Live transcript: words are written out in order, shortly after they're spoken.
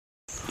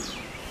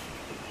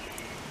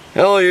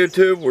Hello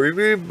YouTube, we're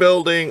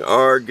rebuilding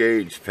our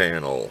gauge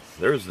panel.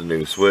 There's the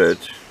new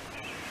switch.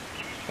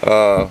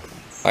 I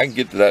can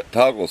get to that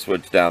toggle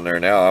switch down there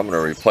now. I'm going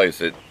to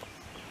replace it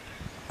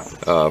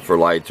for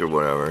lights or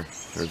whatever.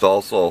 There's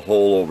also a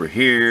hole over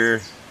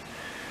here.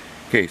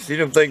 Okay, see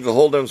them things that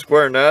hold them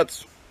square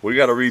nuts? We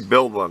got to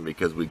rebuild one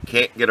because we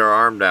can't get our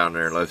arm down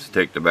there unless you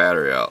take the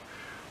battery out.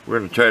 We're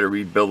going to try to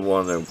rebuild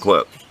one of them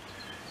clips.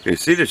 Okay,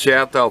 see the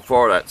shaft, how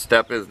far that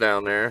step is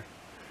down there?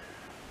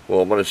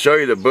 Well, I'm going to show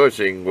you the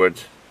bushing,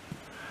 which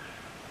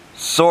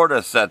sort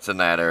of sets in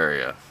that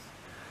area.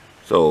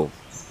 So,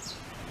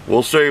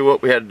 we'll show you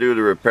what we had to do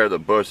to repair the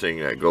bushing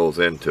that goes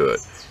into it.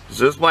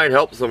 This might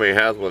help somebody who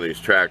has one of these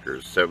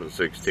tractors,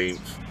 716s.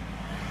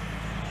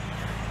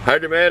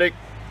 Hydromatic,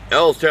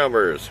 Allis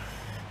Chalmers.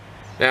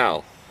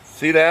 Now,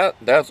 see that?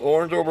 That's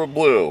orange over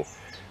blue.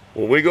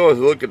 When we go to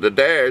look at the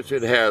dash,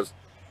 it has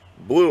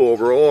blue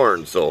over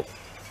orange, so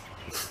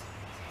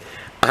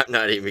I'm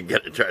not even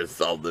going to try to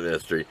solve the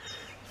mystery.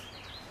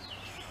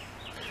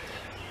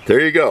 There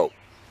you go.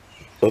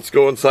 Let's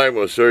go inside and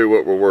we'll show you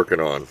what we're working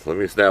on. Let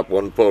me snap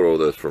one photo of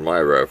this for my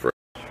reference.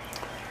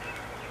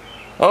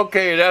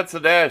 Okay, that's the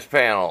dash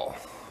panel.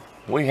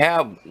 We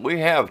have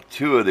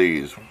two of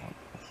these.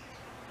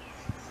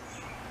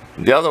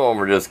 The other one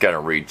we're just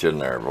gonna reach in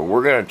there, but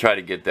we're gonna try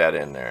to get that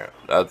in there.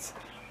 I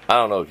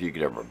don't know if you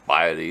could ever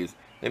buy these.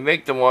 They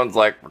make the ones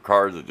like for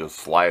cars that just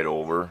slide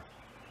over.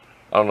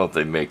 I don't know if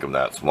they make them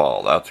that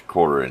small. That's a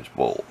 1/4 inch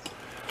bolt.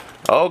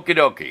 Okie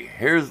dokie,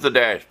 here's the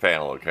dash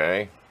panel,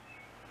 okay?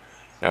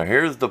 Now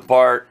here's the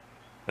part,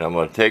 and I'm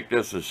going to take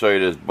this and show you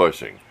this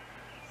bushing.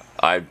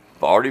 I've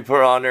already put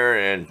it on there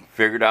and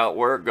figured out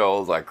where it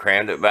goes. I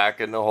crammed it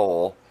back in the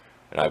hole,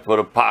 and I put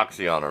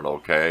epoxy on it,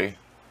 okay?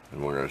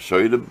 And we're going to show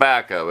you the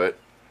back of it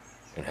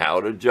and how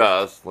it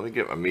adjusts. Let me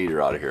get my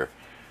meter out of here.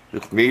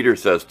 This meter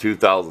says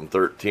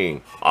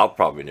 2013. I'll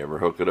probably never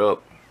hook it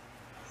up.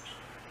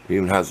 It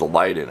even has a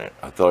light in it.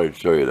 I thought I'd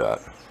show you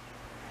that.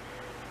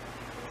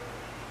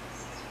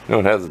 No,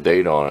 it has a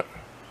date on it.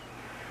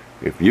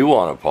 If you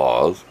want to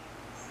pause.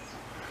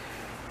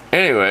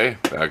 Anyway,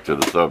 back to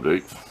the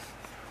subject.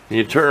 When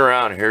you turn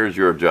around, here's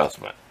your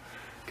adjustment.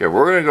 Okay,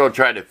 we're going to go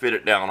try to fit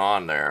it down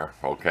on there,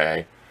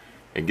 okay?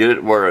 And get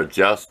it where it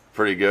adjusts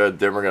pretty good.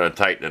 Then we're going to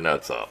tighten the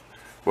nuts up.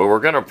 Well, we're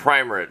going to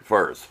primer it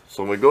first.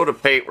 So when we go to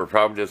paint, we're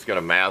probably just going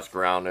to mask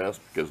around this,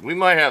 because we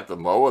might have to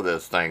mow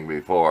this thing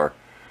before.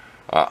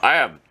 I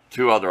have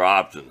two other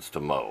options to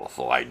mow,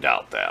 so I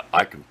doubt that.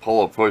 I can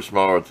pull a push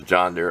mower with the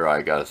John Deere.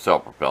 I got a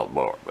self-propelled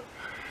mower, but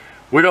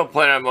we don't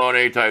plan on mowing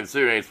anytime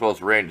soon. It ain't supposed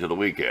to rain until the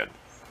weekend.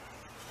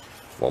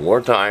 One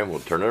more time, we'll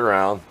turn it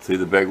around. See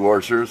the big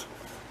washers?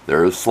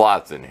 There's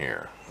slots in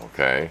here,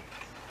 okay?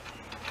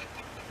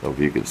 Hope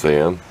you can see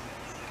them.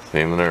 See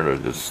them in there? They're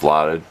just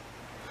slotted.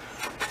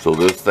 So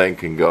this thing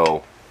can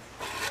go.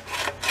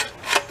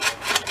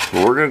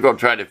 So we're going to go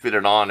try to fit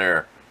it on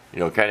there. You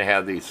know, kind of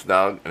have these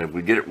snug. And if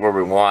we get it where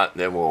we want,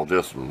 then we'll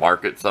just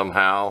mark it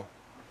somehow.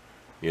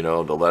 You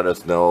know, to let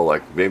us know.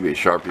 Like maybe a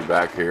Sharpie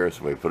back here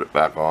so we put it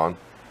back on.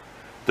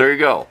 There you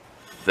go.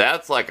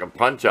 That's like a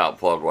punch-out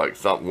plug, like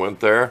something went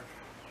there.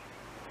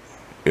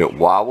 It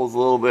wobbles a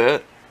little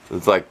bit.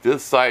 It's like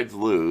this side's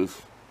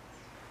loose.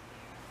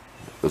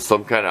 There's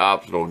some kind of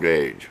optional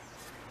gauge.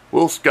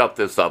 We'll scuff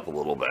this up a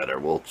little better.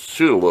 We'll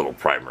shoot a little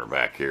primer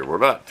back here. We're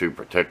not too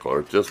particular.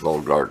 It's just an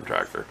old garden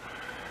tractor.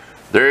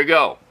 There you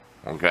go.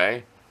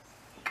 Okay?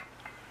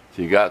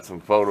 So you got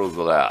some photos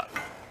of that.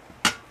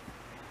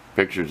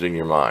 Pictures in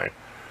your mind.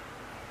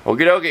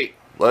 Okie dokie.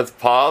 Let's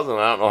pause, and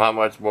I don't know how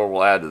much more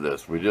we'll add to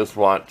this. We just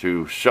want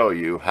to show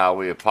you how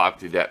we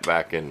epoxied that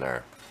back in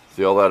there.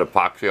 See all that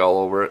epoxy all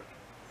over it?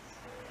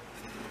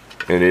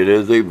 And it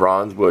is a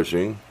bronze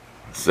bushing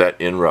set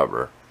in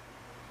rubber.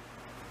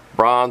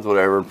 Bronze,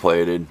 whatever,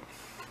 plated.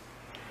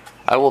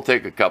 I will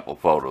take a couple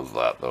photos of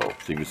that, though,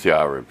 so you can see how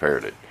I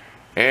repaired it.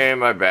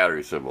 And my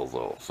battery symbols,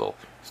 though. So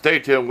stay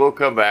tuned. We'll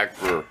come back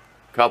for a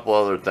couple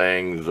other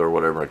things or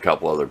whatever, a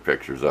couple other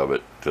pictures of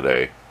it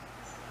today.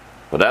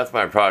 But that's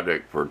my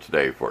project for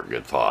today before it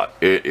gets hot.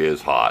 It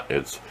is hot.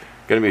 It's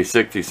going to be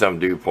 60-some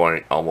dew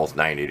point, almost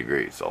 90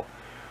 degrees. So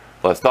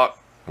let's talk.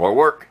 More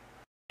work.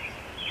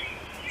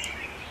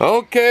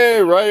 Okay,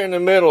 right in the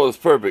middle is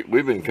perfect.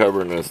 We've been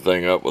covering this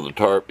thing up with a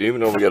tarp, even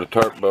though we got a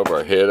tarp above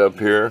our head up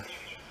here.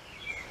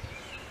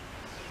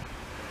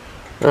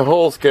 The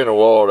hole's kind of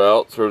walled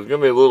out, so there's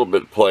going to be a little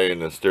bit of play in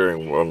the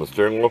steering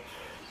wheel.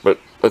 But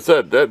I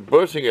said, that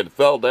bushing had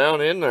fell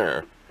down in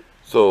there.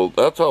 So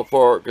that's how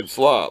far it could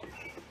slop.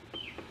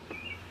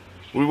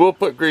 We will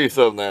put grease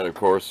on that, of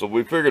course, so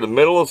we figured the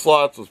middle of the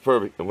slots was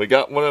perfect. And we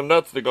got one of them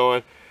nuts to go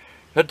in.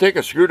 Had to take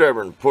a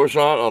screwdriver and push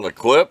on the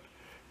clip.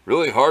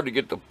 Really hard to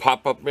get the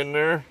pop up in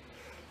there.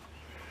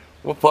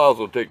 We'll pause,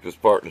 we'll take this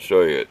part and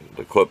show you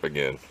the clip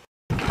again.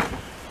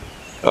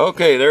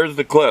 Okay, there's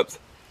the clips.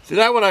 See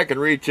that one I can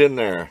reach in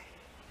there.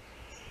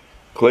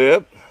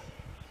 Clip.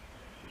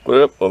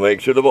 Clip. We'll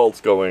make sure the bolts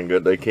go in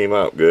good. They came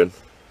out good.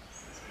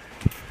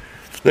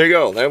 There you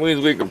go. That means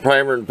we can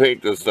primer and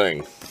paint this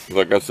thing.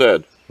 Like I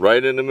said,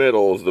 right in the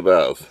middle is the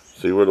best.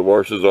 See where the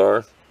washers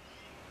are?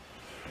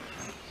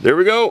 There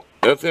we go.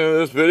 That's the end of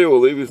this video. We'll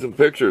leave you some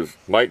pictures.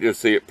 Might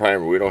just see it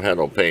primer. We don't have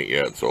no paint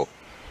yet, so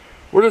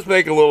we're just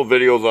making little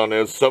videos on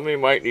this. Some of you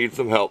might need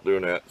some help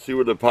doing that. See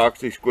where the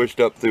epoxy squished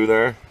up through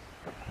there?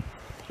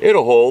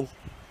 It'll hold.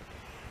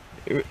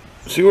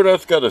 See where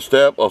that's got a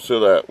step? I'll show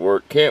that where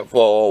it can't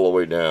fall all the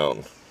way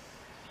down.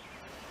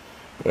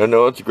 I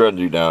know it's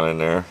grungy down in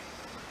there.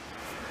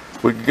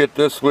 We can get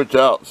this switch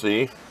out,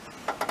 see?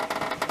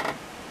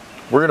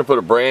 We're going to put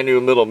a brand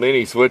new little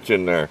mini switch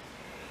in there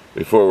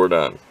before we're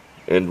done.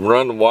 And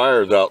run the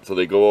wires out so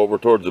they go over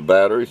towards the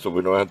battery so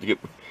we don't have to get...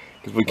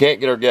 Because we can't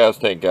get our gas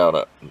tank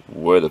out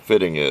where the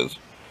fitting is.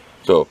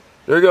 So,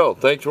 there you go.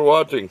 Thanks for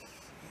watching.